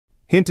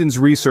Hinton's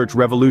research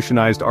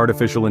revolutionized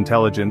artificial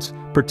intelligence,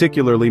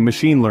 particularly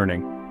machine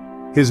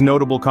learning. His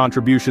notable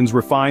contributions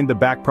refined the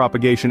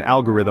backpropagation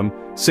algorithm,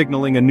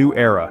 signaling a new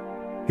era.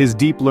 His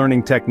deep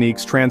learning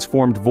techniques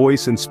transformed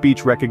voice and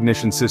speech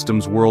recognition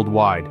systems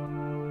worldwide.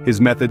 His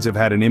methods have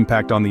had an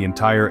impact on the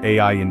entire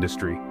AI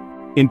industry.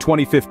 In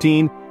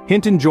 2015,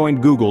 Hinton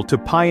joined Google to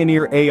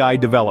pioneer AI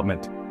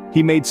development.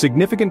 He made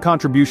significant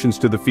contributions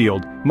to the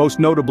field, most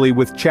notably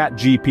with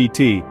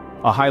ChatGPT,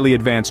 a highly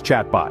advanced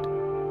chatbot.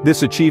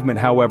 This achievement,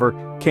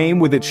 however, came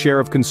with its share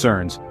of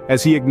concerns,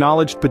 as he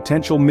acknowledged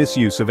potential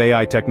misuse of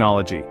AI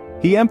technology.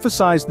 He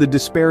emphasized the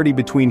disparity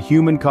between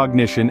human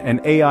cognition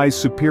and AI's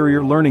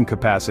superior learning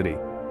capacity.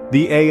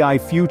 The AI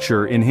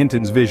future, in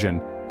Hinton's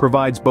vision,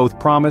 provides both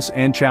promise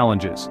and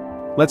challenges.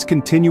 Let's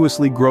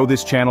continuously grow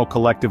this channel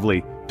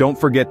collectively. Don't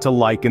forget to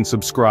like and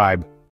subscribe.